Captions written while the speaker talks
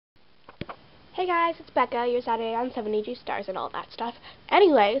Hey guys, it's Becca, your Saturday on 7AGstars and all that stuff.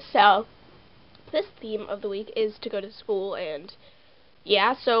 Anyway, so, this theme of the week is to go to school, and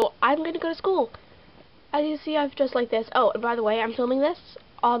yeah, so I'm going to go to school. As you see, I've just like this. Oh, and by the way, I'm filming this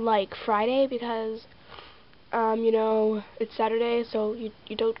on, like, Friday because, you know, it's Saturday, so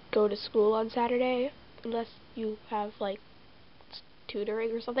you don't go to school on Saturday unless you have, like,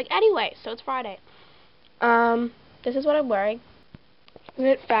 tutoring or something. Anyway, so it's Friday. This is what I'm wearing. Isn't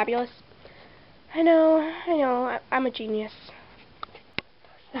it fabulous? I know, I'm a genius.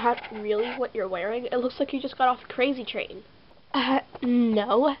 Not really what you're wearing. It looks like you just got off a crazy train.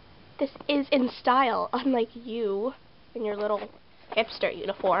 No. This is in style, unlike you in your little hipster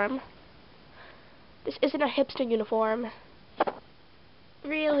uniform. This isn't a hipster uniform.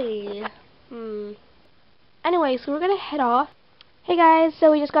 Really? Anyway, so we're gonna head off. Hey guys,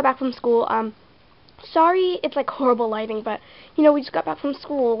 so we just got back from school. Sorry, it's like horrible lighting, but you know, we just got back from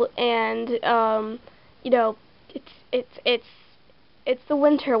school, and you know, it's the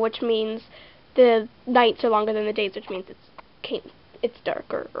winter, which means the nights are longer than the days, which means it's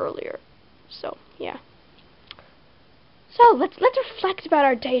darker earlier. So yeah. So let's reflect about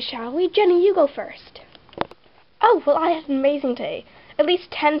our day, shall we? Jenny, you go first. Oh well, I had an amazing day. At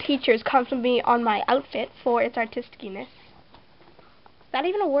least 10 teachers complimented me on my outfit for its artisticness. Is that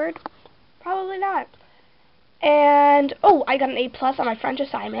even a word? Probably not. And, oh, I got an A+ on my French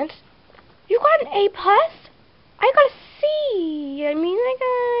assignment. You got an A+? I got a C. I mean, I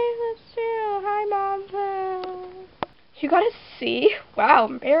got a, hi, Mom. You got a C? Wow,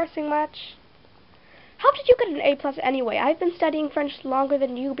 embarrassing much. How did you get an A+ anyway? I've been studying French longer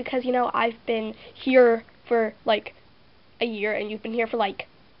than you because, you know, I've been here for, like, a year, and you've been here for, like,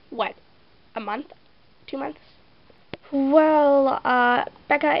 what, a month? 2 months? Well,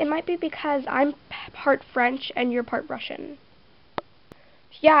 Becca, it might be because I'm part French and you're part Russian.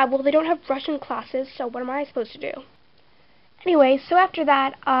 Yeah, well, they don't have Russian classes, so what am I supposed to do? Anyway, so after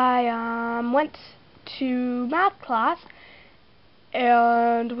that, I went to math class,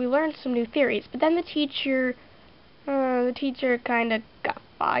 and we learned some new theories, but then the teacher kind of got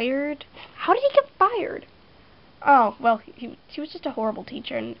fired. How did he get fired? Oh, well, he was just a horrible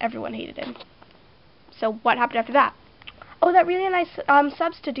teacher, and everyone hated him. So what happened after that? Oh, that really nice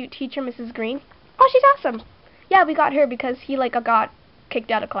substitute teacher, Mrs. Green. Oh, she's awesome. Yeah, we got her because he, like, got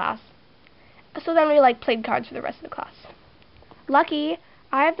kicked out of class. So then we, like, played cards for the rest of the class. Lucky,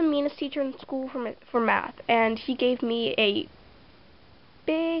 I have the meanest teacher in school for math, and he gave me a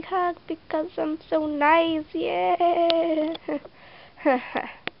big hug because I'm so nice, yeah.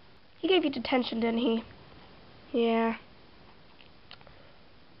 He gave you detention, didn't he? Yeah.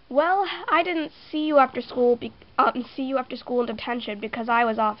 Well, I didn't see you after school in detention because I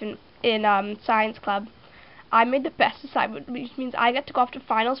was off in science club. I made the best assignment, which means I get to go off to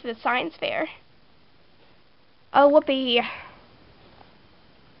finals for the science fair. Oh, whoopee.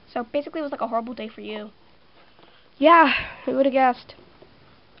 So basically it was like a horrible day for you. Yeah, who would have guessed?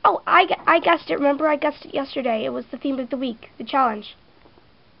 Oh, I guessed it. Remember, I guessed it yesterday. It was the theme of the week, the challenge.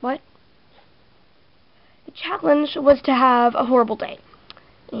 What? The challenge was to have a horrible day.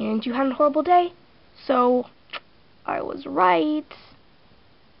 And you had a horrible day, so I was right.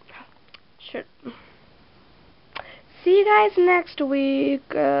 Sure. See you guys next week.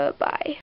 Bye.